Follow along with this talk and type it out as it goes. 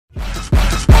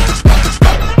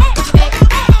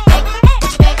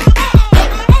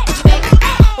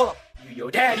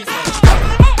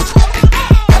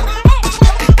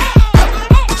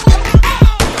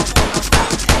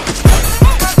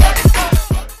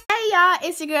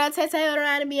It's your girl Tete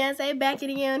around and Beyonce back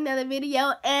again with another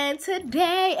video, and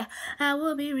today I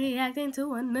will be reacting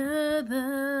to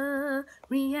another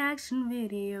reaction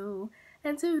video.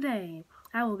 And today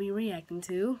I will be reacting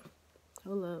to,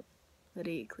 hold up, let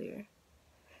it get clear.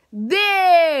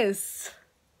 This,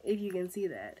 if you can see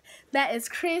that. That is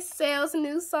Chris Sail's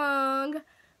new song.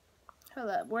 Hold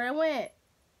up, where it went?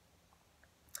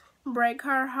 Break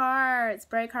Her Hearts,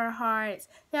 Break Her Hearts.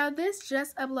 Now this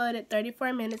just uploaded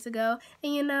 34 minutes ago,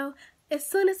 and you know, as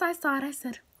soon as I saw it, I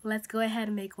said, let's go ahead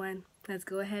and make one. Let's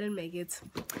go ahead and make it.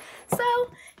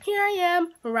 So here I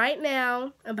am right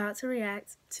now, about to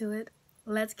react to it.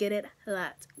 Let's get it.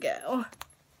 Let's go.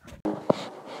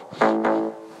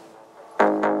 Okay.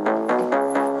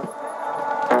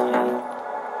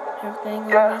 Everything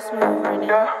going to smooth right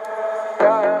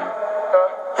now.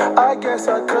 I guess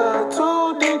I cut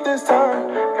too deep this time.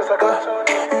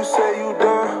 You say you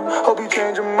done, hope you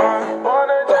change your mind.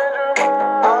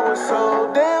 I was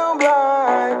so damn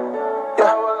blind.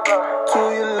 To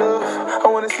your love, I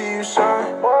wanna see you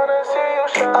shine.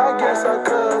 I guess I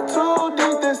cut too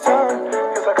deep this time.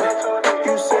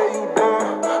 You say you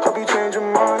done, hope you change your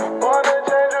mind.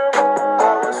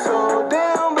 I was so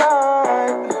damn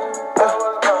blind.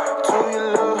 To your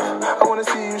love, I wanna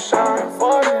see you shine.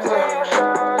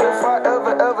 If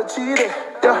I ever cheated,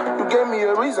 you gave me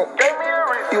a reason.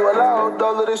 You allowed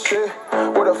all of this shit.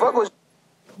 Where the fuck was?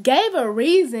 Gave a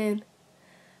reason?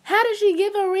 How did she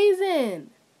give a reason?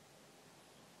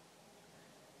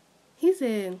 He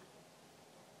said,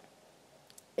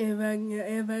 if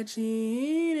I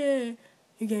cheated,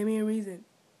 you gave me a reason.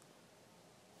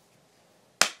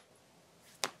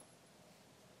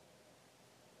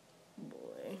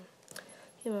 Boy,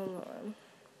 keep on going.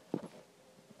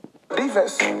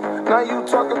 Defense. Now you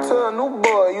talking to a new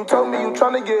boy. You told me you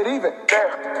trying to get even.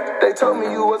 They told me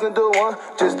you wasn't the one,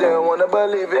 just didn't wanna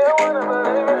believe it.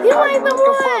 You ain't the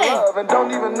looking for one. love and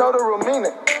don't even know the real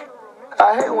meaning.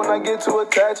 I hate when I get too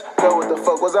attached. Girl, what the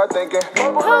fuck was I thinking?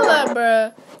 Hold up,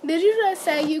 bruh. Did you just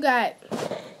say you got...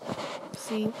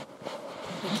 See?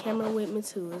 The camera with me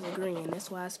too is agreeing.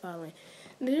 That's why it's following.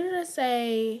 Did you just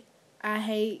say, I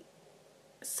hate...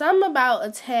 Something about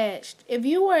attached. If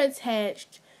you were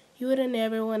attached, you would have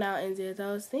never went out and did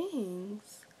those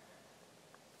things.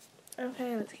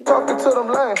 Okay, let's keep talking to them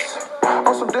lames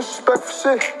on some disrespectful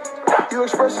shit. You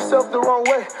express yourself the wrong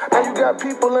way. Now you got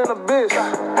people in the biz.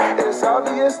 It's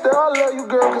obvious that I love you,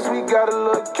 girl, cause we got a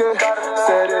little kid.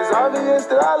 Said it's obvious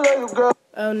that I love you, girl.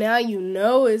 Oh, now you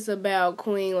know it's about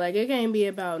Queen. Like, it can't be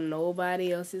about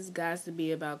nobody else. It's got to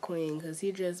be about Queen, because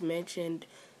he just mentioned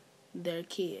their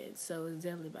kids. So it's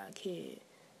definitely about kids.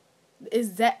 It's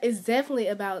definitely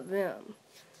about them.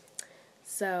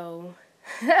 So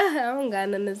I don't got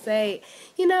nothing to say.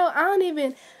 You know, I'm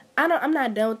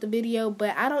not done with the video,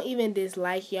 but I don't even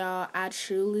dislike y'all. I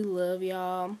truly love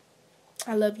y'all.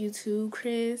 I love you too,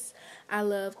 Chris. I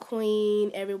love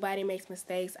Queen. Everybody makes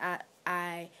mistakes.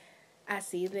 I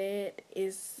see that.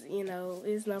 It's, you know,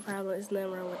 it's no problem. It's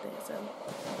nothing wrong with that. So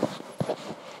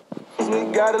we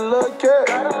got a little kid.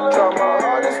 Try my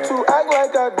hardest to act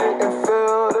like I didn't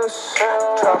feel this.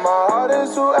 Try my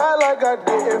hardest to act like I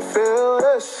didn't feel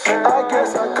this. I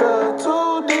guess I cut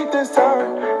too deep this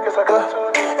time.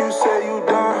 You say you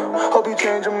done, hope you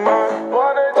change your mind.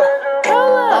 Hold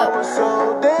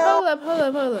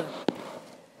up.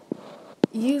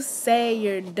 You say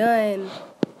you're done,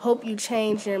 hope you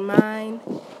change your mind.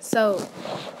 So,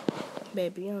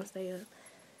 baby, you don't stay up.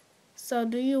 So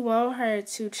do you want her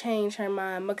to change her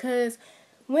mind? Because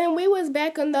when we was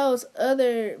back on those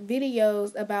other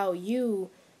videos about you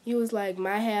was like,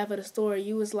 my half of the story.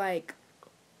 You was like,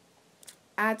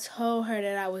 I told her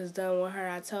that I was done with her.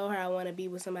 I told her I want to be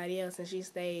with somebody else, and she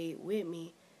stayed with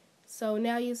me. So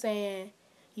now you saying,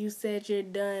 you said you're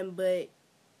done, but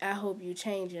I hope you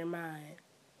change your mind.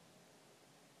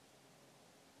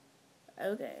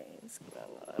 Okay, let's keep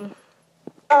on.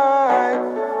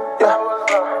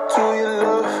 To your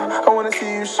love, I wanna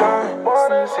see you shine.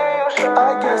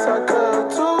 I guess I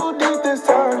cut too deep this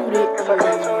time.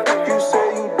 You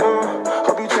say you done,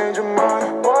 hope you change your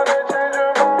mind. I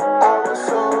was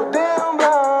so damn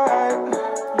blind.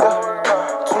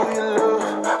 To your love,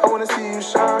 I wanna see you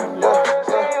shine.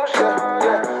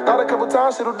 Not a couple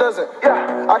times, shit who doesn't.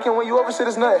 I can win you over, shit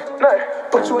is nothing.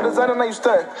 Put you in designer, now you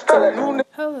stunned.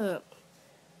 Hold up.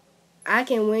 I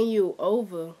can win you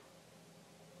over.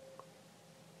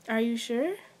 Are you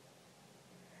sure?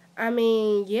 I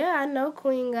mean, yeah, I know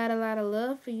Queen got a lot of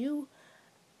love for you.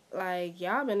 Like,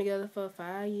 y'all been together for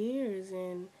 5 years,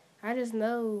 and I just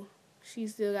know she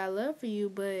still got love for you,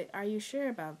 but are you sure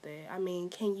about that? I mean,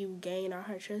 can you gain all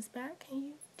her trust back?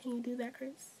 Can you do that,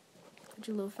 Chris? with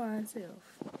your little fine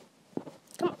self.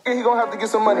 He gon' have to get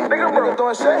some money. Nigga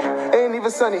throwing shade, ain't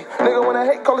even sunny. Nigga, when I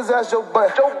hate, call his ass Joe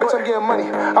Butt. Bitch, I'm getting money.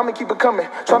 I'ma keep it coming.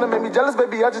 Tryna make me jealous,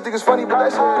 baby. I just think it's funny, but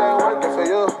that shit ain't working for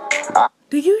you.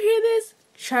 Do you hear this?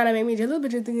 Trying to make me jealous,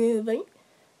 but you think it's funny.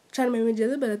 Trying to make me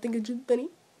jealous, but I think it's just funny.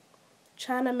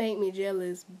 Trying to make me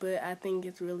jealous, but I think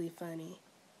it's really funny.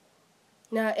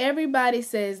 Now, everybody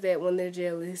says that when they're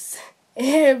jealous.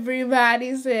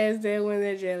 Everybody says that when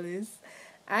they're jealous.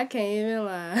 I can't even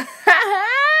lie.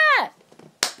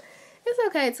 It's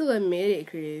okay to admit it,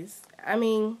 Chris. I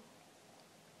mean,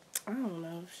 I don't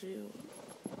know, shoot.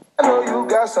 I know you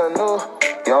got something new.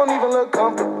 You don't even look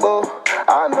comfortable.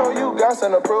 I know you got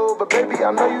something to prove, but baby,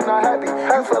 I know you not happy.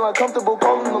 You feel uncomfortable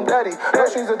calling them daddy. No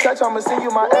strings attached, I'ma send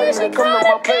you my addy. Then come to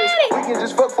my place. We can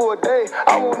just fuck for a day.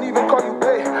 I won't even call you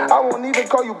bae. I won't even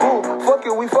call you boo. Fuck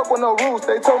it, we fuck with no rules.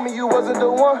 They told me you wasn't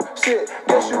the one. Shit,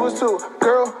 guess you was too.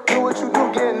 Girl, do what you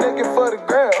do, getting naked for the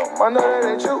gram. I know that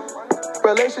ain't you.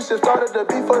 Relationship started to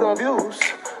be for them views.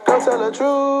 Girl, tell the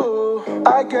truth.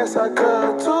 I guess I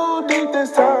cut too deep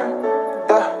this time.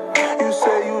 Yeah, you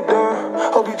say you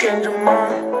done. Hope you change your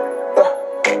mind.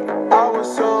 Yeah, I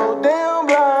was so damn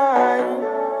blind.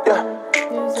 Yeah,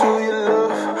 to your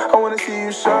love, I wanna see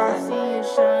you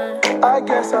shine. I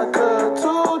guess I cut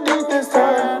too deep this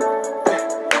time.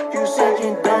 Yeah, you say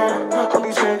you done. Hope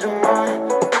you change your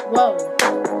mind. Whoa.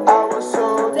 I was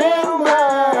so damn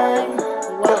blind.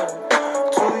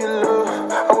 To your love,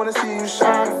 I wanna see you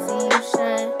shine.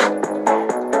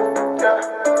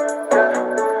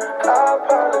 I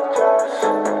apologize.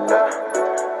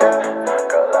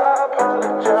 Girl, I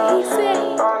apologize. He said,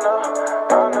 I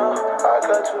know, I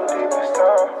cut too deep this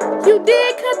time. you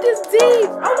did cut this deep.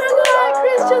 Oh my God,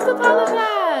 Chris just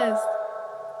apologized.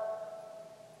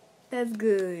 That's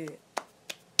good.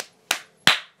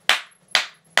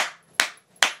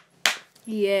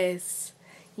 Yes.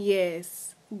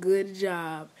 Yes. Good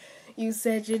job. You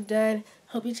said you're done.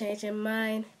 Hope you changed your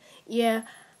mind. Yeah.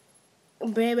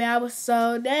 Baby, I was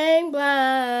so dang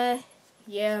blind.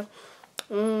 Yeah.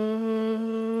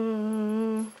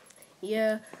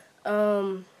 Yeah.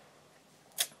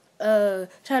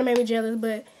 Trying to make me jealous,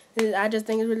 but I just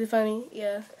think it's really funny.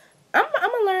 Yeah. I'm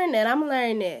gonna learn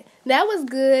that. That was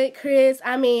good, Chris.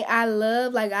 I mean, I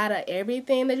love, like, out of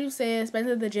everything that you said,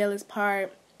 especially the jealous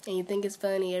part, and you think it's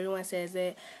funny, everyone says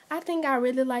that. I think I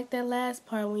really like that last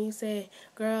part when you said,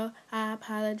 girl, I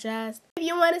apologize. If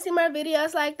you want to see more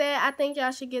videos like that, I think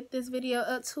y'all should get this video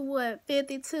up to,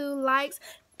 52 likes.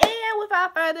 And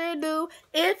without further ado,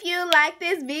 if you like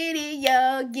this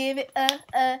video, give it a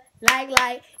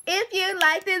like. If you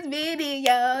like this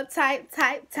video, type.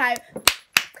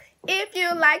 If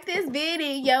you like this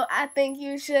video, I think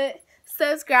you should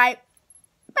subscribe.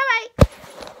 Bye-bye.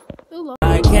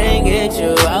 I can't get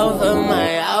you out of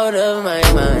my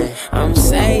mind. I'm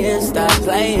saying stop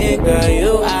playing, girl,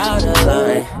 you out of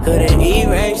line. Couldn't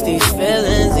erase these feelings.